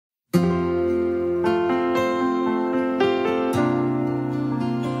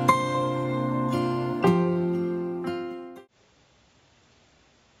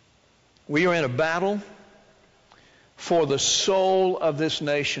We are in a battle for the soul of this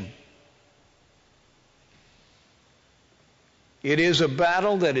nation. It is a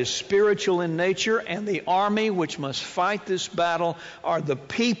battle that is spiritual in nature, and the army which must fight this battle are the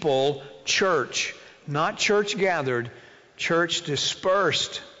people, church. Not church gathered, church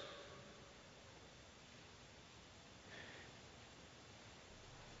dispersed.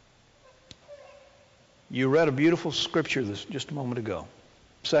 You read a beautiful scripture just a moment ago.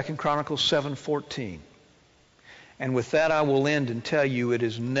 2 Chronicles 7:14. And with that I will end and tell you it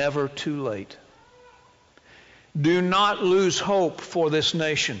is never too late. Do not lose hope for this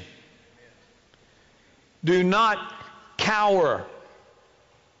nation. Do not cower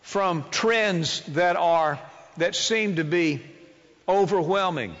from trends that seem to be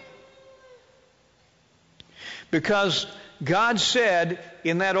overwhelming. Because God said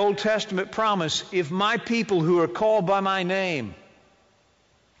in that Old Testament promise, if my people who are called by my name,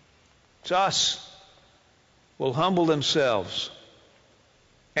 it's us, will humble themselves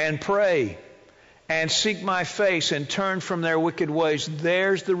and pray and seek my face and turn from their wicked ways,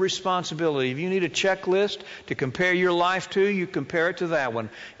 there's the responsibility. If you need a checklist to compare your life to, you compare it to that one.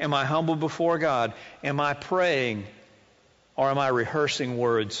 Am I humble before God? Am I praying? Or am I rehearsing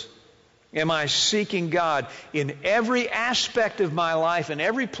words? Am I seeking God in every aspect of my life, in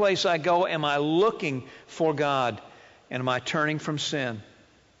every place I go? Am I looking for God? And am I turning from sin?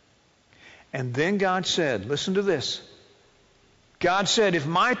 And then God said, listen to this. God said, if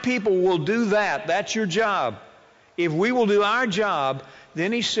my people will do that, that's your job. If we will do our job,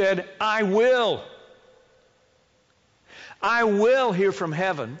 then He said, I will. I will hear from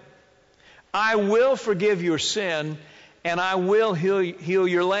heaven. I will forgive your sin, and I will heal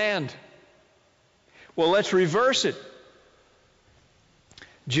your land. Well, let's reverse it.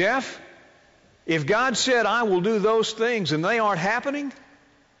 Jeff, if God said, I will do those things, and they aren't happening,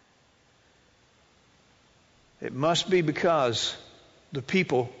 it must be because the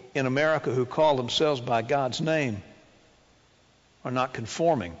people in America who call themselves by God's name are not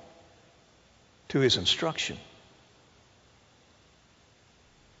conforming to His instruction.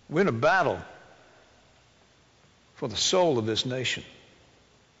 We're in a battle for the soul of this nation.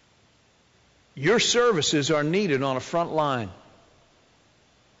 Your services are needed on a front line.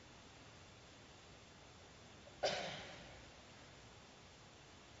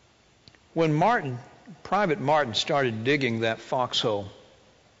 When Private Martin started digging that foxhole,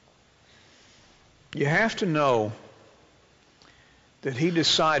 you have to know that he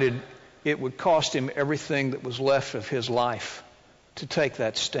decided it would cost him everything that was left of his life to take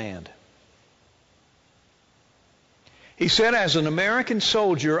that stand. He said, as an American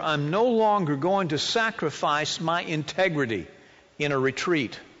soldier, I'm no longer going to sacrifice my integrity in a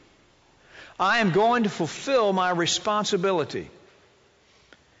retreat. I am going to fulfill my responsibility.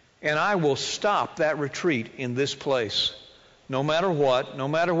 And I will stop that retreat in this place. No matter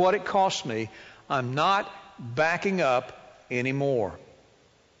what it costs me, I'm not backing up anymore.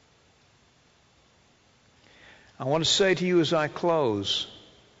 I want to say to you as I close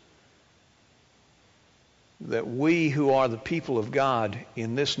that we who are the people of God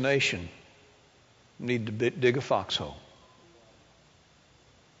in this nation need to dig a foxhole.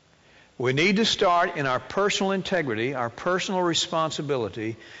 We need to start in our personal integrity, our personal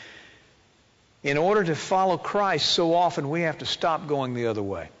responsibility. In order to follow Christ, so often we have to stop going the other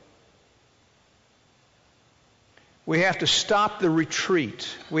way. We have to stop the retreat.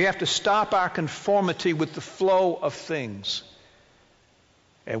 We have to stop our conformity with the flow of things.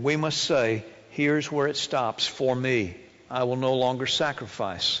 And we must say, here's where it stops for me. I will no longer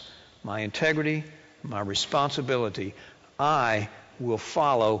sacrifice my integrity, my responsibility. I will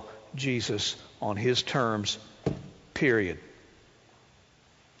follow Jesus on His terms, period.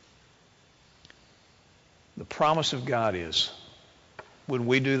 The promise of God is, when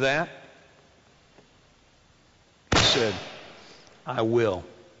we do that, He said, I will.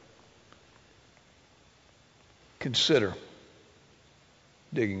 Consider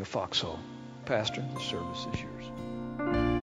digging a foxhole. Pastor, the service is yours.